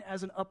according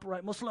as an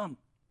upright Muslim?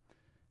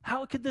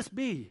 How could this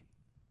be?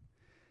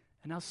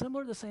 And now,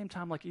 similar at the same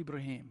time like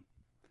Ibrahim,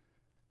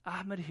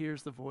 Ahmed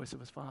hears the voice of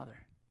his father.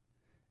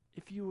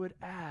 If you would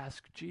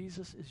ask,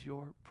 Jesus is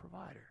your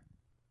provider.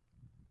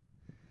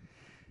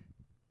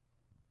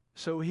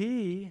 So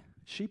he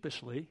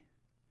sheepishly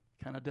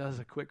kind of does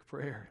a quick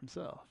prayer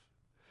himself.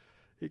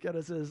 He kind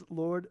of says,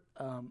 Lord,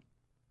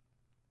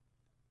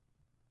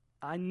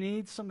 I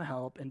need some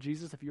help, and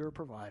Jesus, if you're a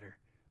provider,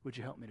 would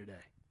you help me today?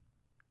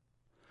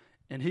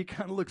 And he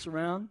kind of looks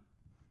around,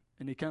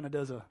 and he kind of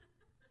does a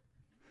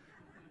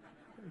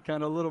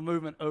kind of little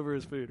movement over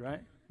his food, right?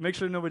 Make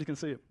sure nobody can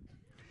see it.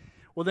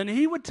 Well, then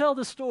he would tell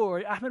the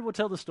story, Ahmed would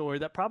tell the story,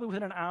 that probably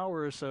within an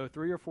hour or so,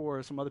 3 or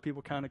 4, some other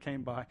people kind of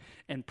came by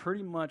and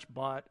pretty much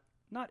bought,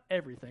 not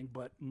everything,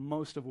 but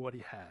most of what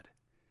he had.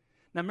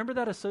 Now, remember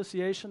that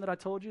association that I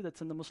told you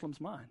that's in the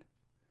Muslim's mind?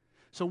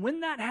 So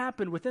when that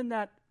happened, within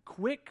that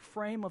quick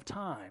frame of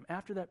time,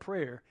 after that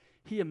prayer,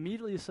 he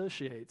immediately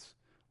associates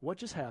what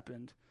just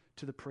happened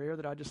to the prayer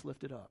that I just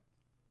lifted up.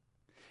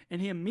 And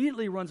he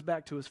immediately runs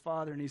back to his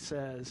father and he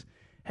says,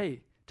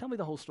 hey, tell me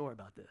the whole story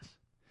about this.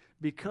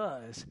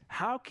 Because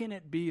how can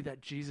it be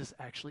that Jesus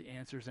actually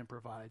answers and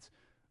provides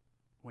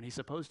when he's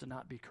supposed to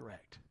not be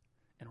correct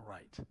and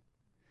right?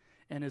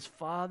 And his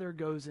father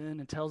goes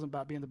in and tells him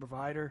about being the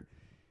provider.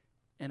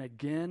 And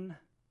again,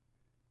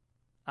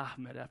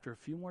 Ahmed, after a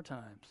few more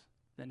times,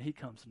 then he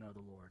comes to know the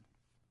Lord.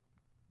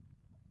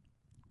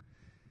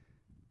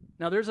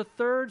 Now, there's a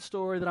third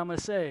story that I'm going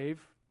to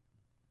save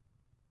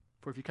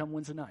for if you come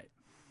Wednesday night.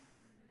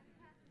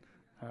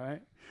 All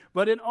right?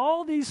 But in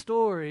all these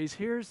stories,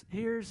 here's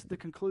the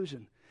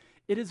conclusion.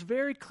 It is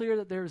very clear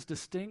that there is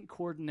distinct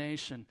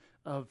coordination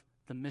of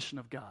the mission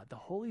of God, the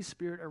Holy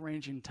Spirit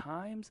arranging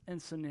times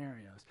and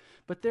scenarios.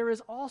 But there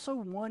is also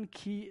one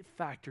key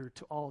factor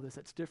to all this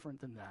that's different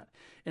than that,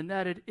 and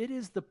that it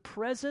is the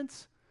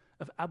presence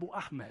of Abu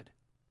Ahmed.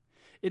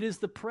 It is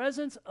the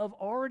presence of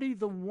already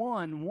the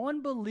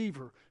one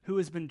believer who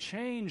has been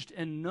changed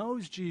and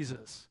knows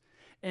Jesus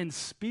and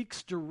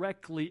speaks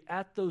directly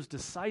at those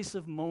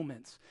decisive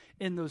moments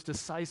in those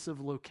decisive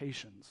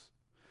locations.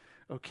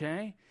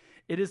 Okay?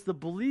 It is the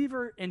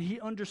believer, and he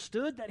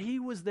understood that he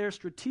was there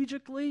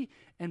strategically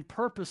and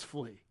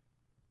purposefully.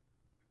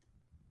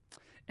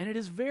 And it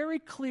is very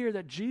clear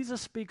that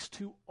Jesus speaks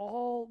to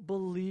all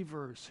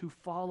believers who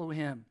follow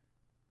him,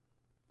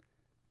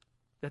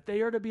 that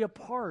they are to be a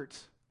part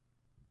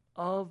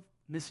of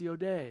Missio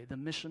Dei, the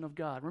mission of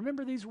God.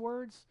 Remember these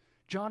words?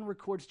 John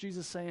records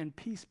Jesus saying,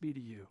 peace be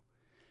to you.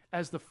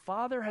 As the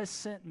Father has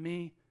sent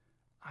me,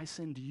 I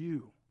send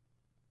you.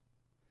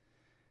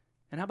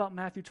 And how about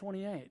Matthew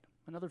 28,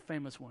 another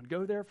famous one?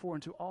 Go therefore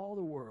into all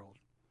the world,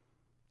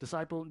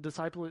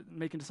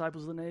 making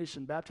disciples of the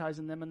nation,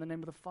 baptizing them in the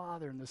name of the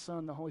Father and the Son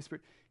and the Holy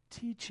Spirit,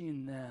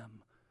 teaching them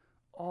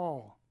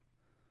to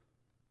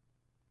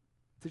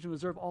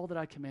observe all that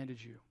I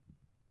commanded you.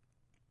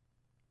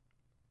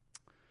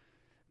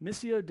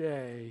 Missio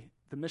Dei,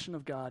 the mission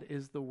of God,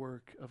 is the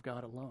work of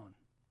God alone.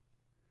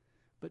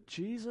 But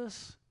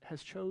Jesus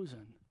has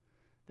chosen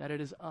that it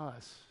is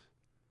us,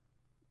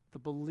 the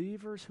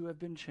believers who have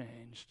been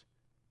changed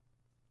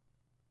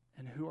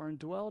and who are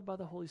indwelled by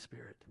the Holy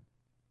Spirit,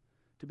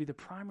 to be the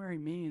primary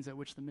means at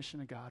which the mission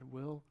of God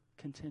will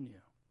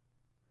continue.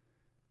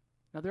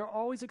 Now, there are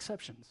always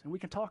exceptions, and we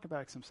can talk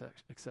about some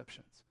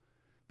exceptions,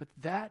 but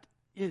that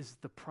is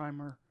the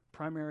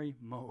primary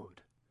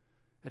mode.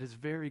 That is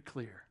very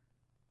clear.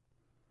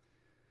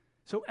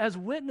 So as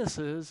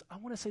witnesses, I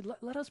want to say,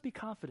 let us be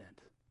confident.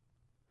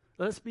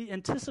 Let us be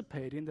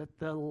anticipating that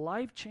the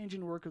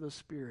life-changing work of the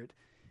Spirit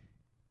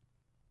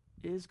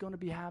is going to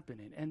be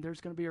happening, and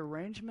there's going to be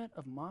arrangement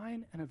of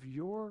mine and of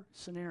your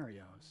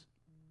scenarios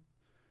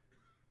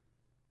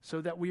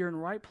so that we are in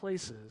right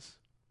places,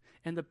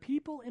 and the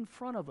people in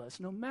front of us,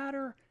 no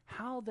matter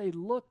how they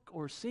look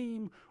or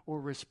seem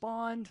or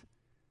respond,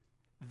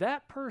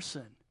 that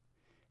person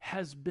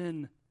has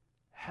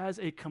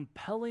a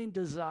compelling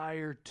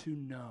desire to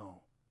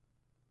know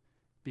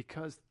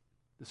because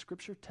the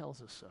Scripture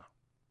tells us so.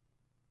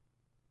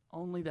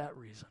 Only that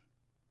reason.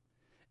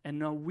 And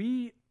now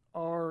we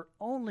are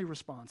only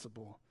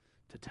responsible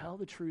to tell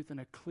the truth in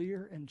a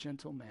clear and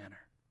gentle manner,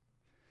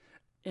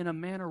 in a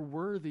manner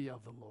worthy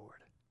of the Lord.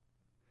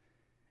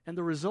 And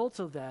the results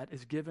of that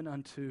is given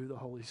unto the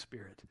Holy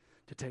Spirit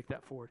to take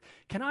that forward.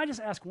 Can I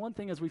just ask one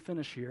thing as we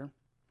finish here?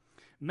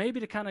 Maybe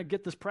to kind of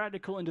get this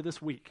practical into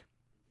this week.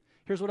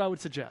 Here's what I would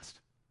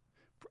suggest.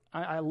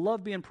 I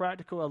love being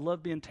practical. I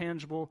love being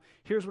tangible.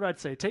 Here's what I'd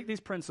say. Take these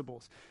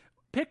principles.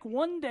 Pick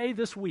one day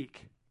this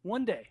week,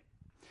 one day.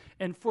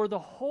 And for the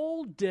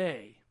whole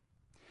day,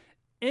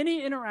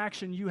 any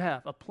interaction you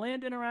have, a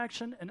planned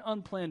interaction, an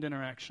unplanned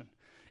interaction,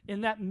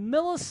 in that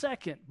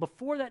millisecond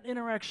before that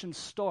interaction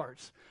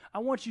starts, I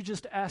want you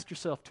just to ask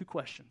yourself 2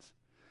 questions.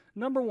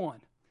 Number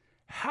 1,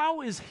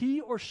 how is he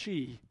or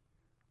she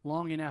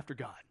longing after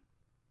God?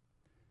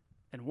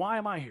 And why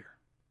am I here?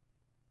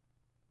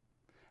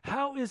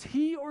 How is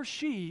he or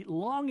she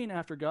longing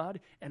after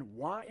God, and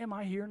why am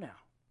I here now?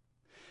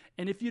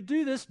 And if you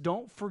do this,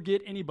 don't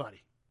forget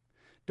anybody.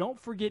 Don't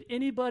forget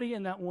anybody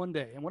in that one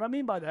day. And what I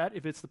mean by that,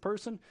 if it's the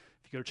person,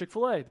 if you go to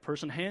Chick-fil-A, the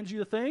person hands you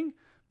the thing,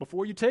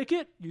 before you take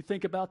it, you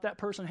think about that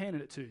person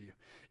handing it to you.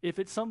 If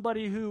it's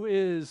somebody who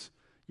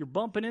you're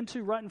bumping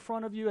into right in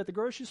front of you at the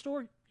grocery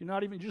store,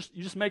 you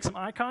just make some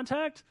eye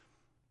contact,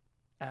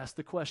 ask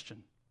the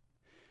question.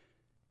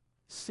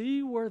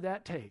 See where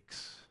that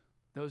takes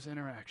those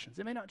interactions.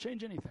 It may not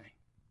change anything.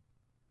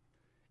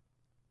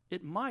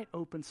 It might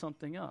open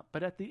something up.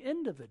 But at the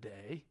end of the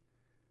day,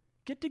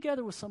 get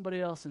together with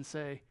somebody else and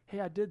say, hey,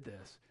 I did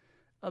this.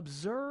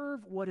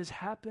 Observe what has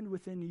happened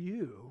within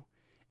you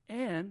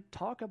and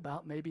talk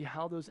about maybe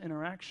how those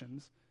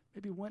interactions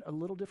maybe went a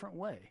little different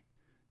way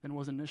than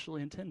was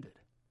initially intended.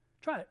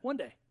 Try it one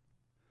day,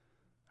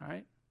 all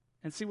right,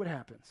 and see what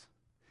happens.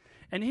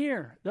 And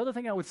here, the other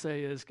thing I would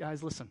say is,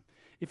 guys, listen,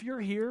 if you're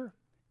here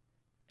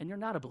and you're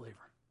not a believer,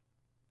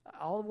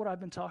 all of what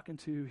I've been talking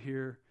to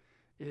here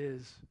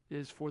is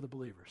for the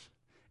believers.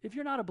 If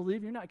you're not a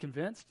believer, you're not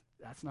convinced,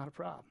 that's not a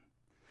problem.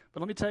 But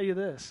let me tell you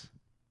this.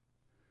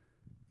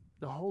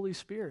 The Holy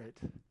Spirit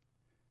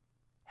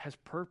has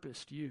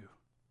purposed you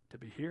to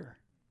be here.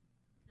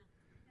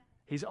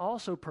 He's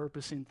also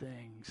purposing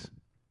things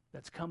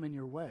that's coming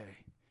your way.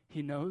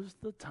 He knows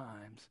the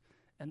times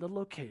and the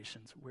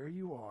locations where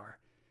you are,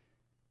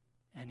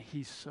 and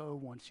he so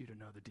wants you to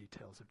know the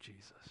details of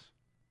Jesus.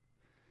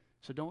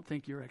 So don't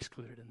think you're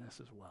excluded in this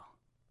as well.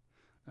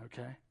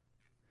 Okay?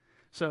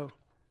 So,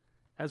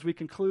 as we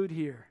conclude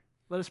here,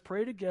 let us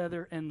pray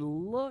together and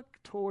look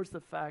towards the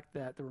fact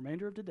that the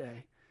remainder of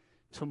today,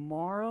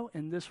 tomorrow,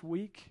 and this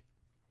week,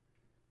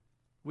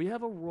 we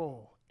have a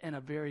role, and a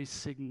very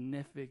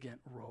significant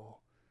role,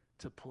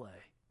 to play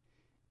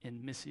in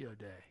Missio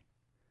Dei,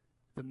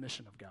 the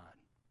mission of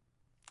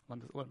God.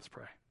 Let us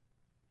pray.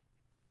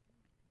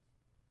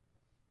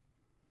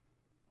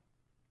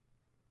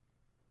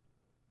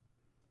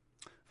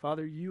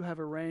 Father, you have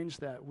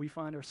arranged that we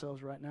find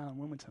ourselves right now in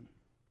Wilmington.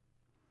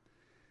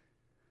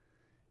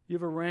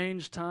 You've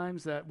arranged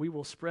times that we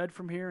will spread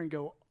from here and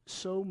go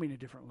so many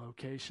different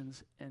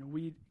locations, and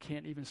we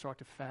can't even start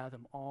to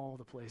fathom all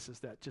the places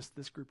that just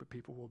this group of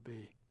people will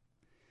be.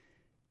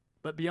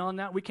 But beyond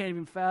that, we can't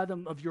even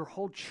fathom of your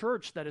whole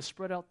church that is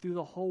spread out through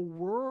the whole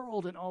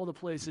world in all the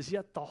places.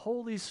 Yet the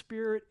Holy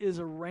Spirit is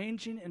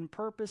arranging and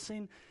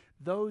purposing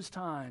those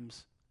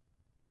times.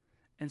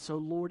 And so,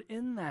 Lord,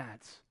 in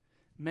that,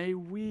 may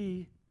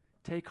we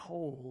take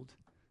hold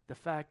the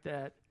fact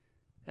that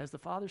as the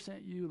Father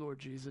sent you, Lord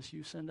Jesus,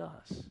 you send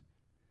us.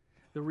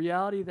 The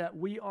reality that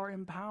we are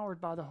empowered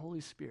by the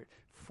Holy Spirit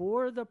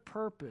for the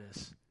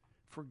purpose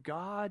for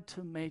God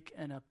to make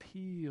an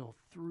appeal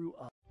through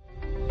us.